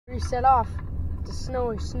We set off. It's a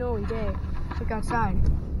snowy day. Look outside.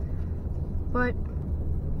 But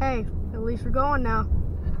hey, at least we're going now.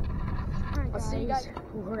 I'll see you guys.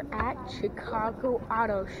 We're at Chicago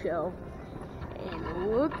Auto Show,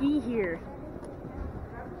 and looky here.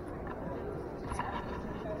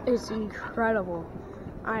 It's incredible.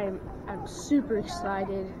 I'm super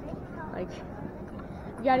excited. Like,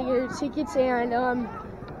 you gotta get your tickets, and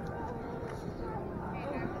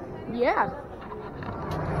yeah,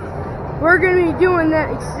 we're gonna be doing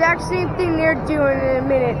that exact same thing they're doing in a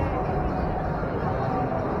minute.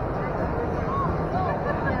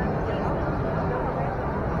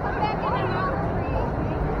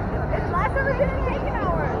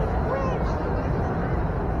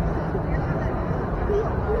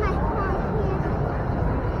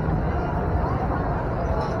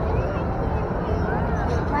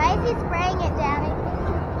 Why is he spraying it, Daddy?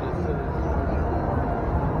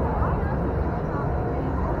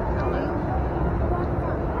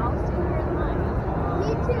 Me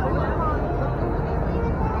too. Oh,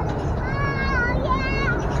 yeah!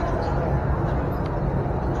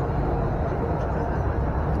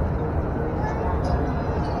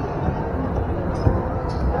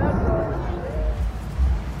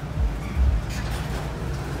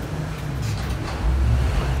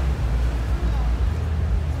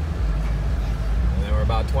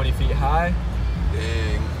 About 20 feet high.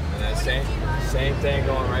 Dang. And that same thing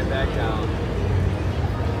going right back down.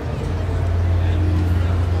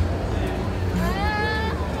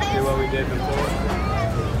 See what we did before?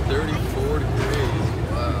 34 degrees.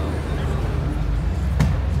 Wow.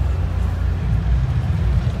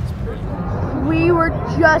 It's pretty cool. We were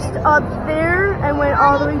just up there and went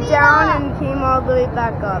all the way down and came all the way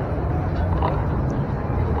back up.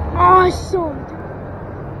 Awesome!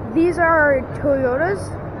 These are Toyotas.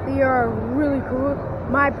 They are really cool.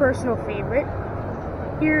 My personal favorite.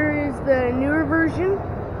 Here is the newer version,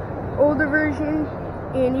 older version,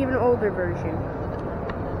 and even older version.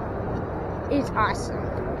 It's awesome.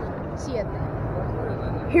 See it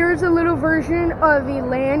there. Here's a little version of a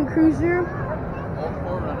Land Cruiser.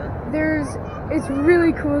 It's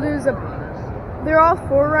really cool. They're all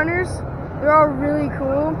 4Runners. They're all really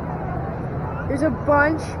cool. There's a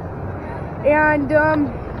bunch, and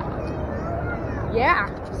yeah.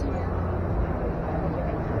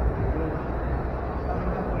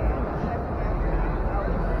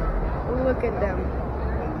 Look at them.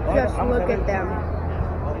 Just look at them.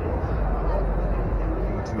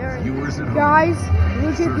 Guys,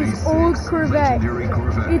 look at this old Corvette.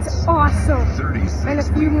 It's awesome. And a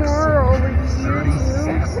few more over here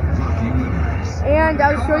too. And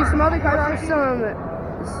I'll show you some other cars. Some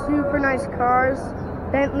super nice cars.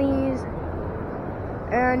 Bentleys.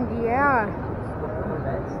 And yeah.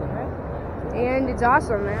 And it's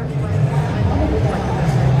awesome, man.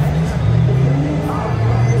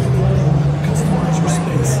 Customize your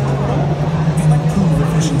space and improve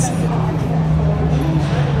efficiency.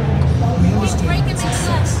 We understand that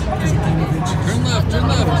success is a game of inches. Turn left, turn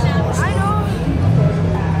left. I know.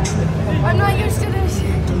 I'm not used to this.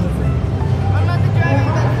 I'm not the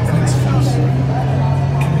driver.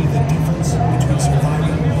 Can be the difference between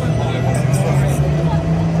surviving and thriving.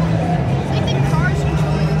 I think cars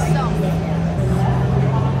controlling itself.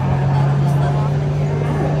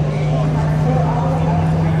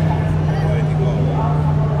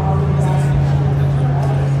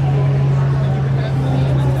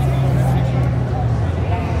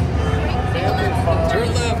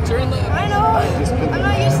 Turn left. I know. I'm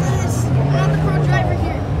not used to this. I'm not the pro driver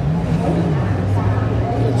here.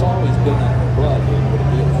 It's always been in the blood to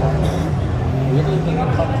be a farmer. We live in the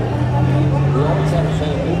country. We always have a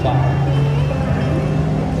family time.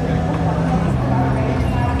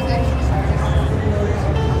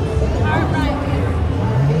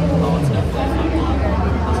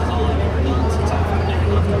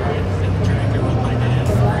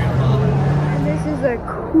 This is a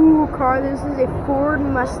cool car. This is a Ford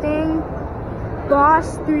Mustang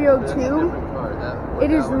Boss 302.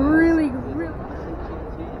 It is really.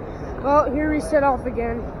 Well, here we set off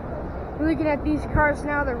again. We're looking at these cars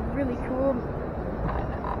now. They're really cool.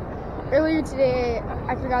 Earlier today,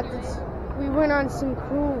 I forgot this. We went on some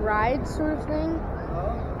cool rides, sort of thing.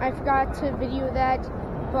 I forgot to video that,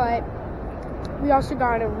 but we also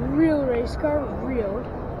got a real race car.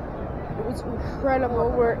 It was incredible.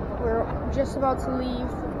 We're just about to leave.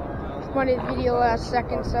 Wanted to video last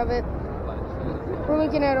seconds of it. We're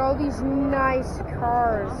looking at all these nice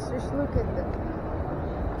cars. Just look at them.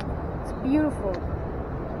 It's beautiful.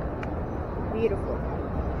 Beautiful.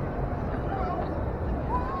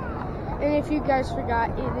 And if you guys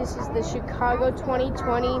forgot, this is the Chicago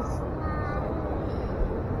 2020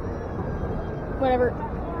 whatever.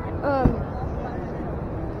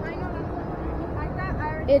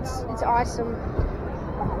 It's awesome.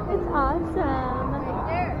 It's awesome.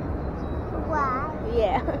 Wow.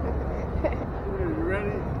 Yeah. You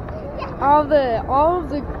ready? all of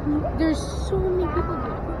the there's so many people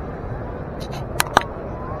here.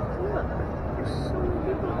 Look, there's so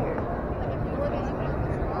many people here.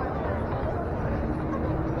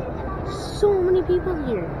 So many people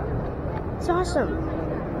here. It's awesome.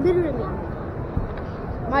 Literally.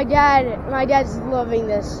 My dad's loving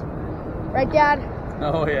this. Right, Dad?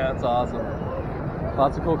 Oh yeah, it's awesome.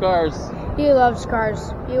 Lots of cool cars. He loves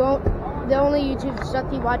cars. He won't. The only YouTube stuff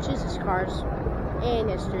he watches is cars and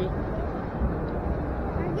history.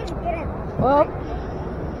 I'm gonna get it. Well,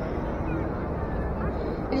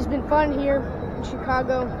 it has been fun here in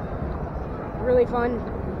Chicago. Really fun.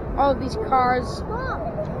 All of these cars.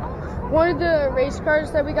 One of the race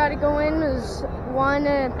cars that we got to go in is one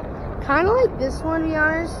kind of like this one, to be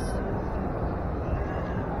honest.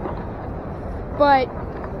 But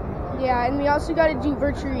yeah, and we also got to do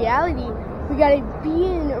virtual reality. We got to be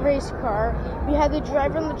in a race car. We had to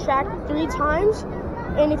drive around the track 3 times,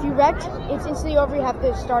 and if you wrecked, it's instantly over. You have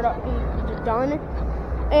to start up, you're done.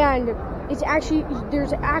 And it's actually,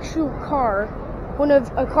 there's an actual car,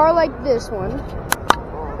 a car like this one,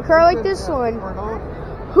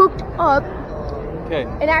 hooked up Okay.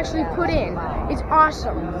 and actually put in. It's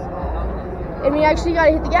awesome. And we actually got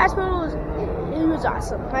to hit the gas pedal. It was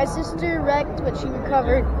awesome. My sister wrecked, but she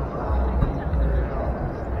recovered.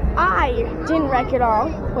 I didn't wreck at all,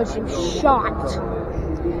 which I'm shocked.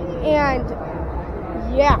 And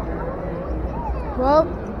yeah. Well,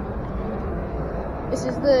 this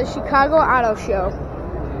is the Chicago Auto Show.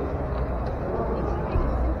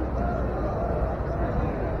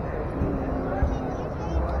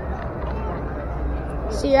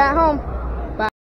 See you at home.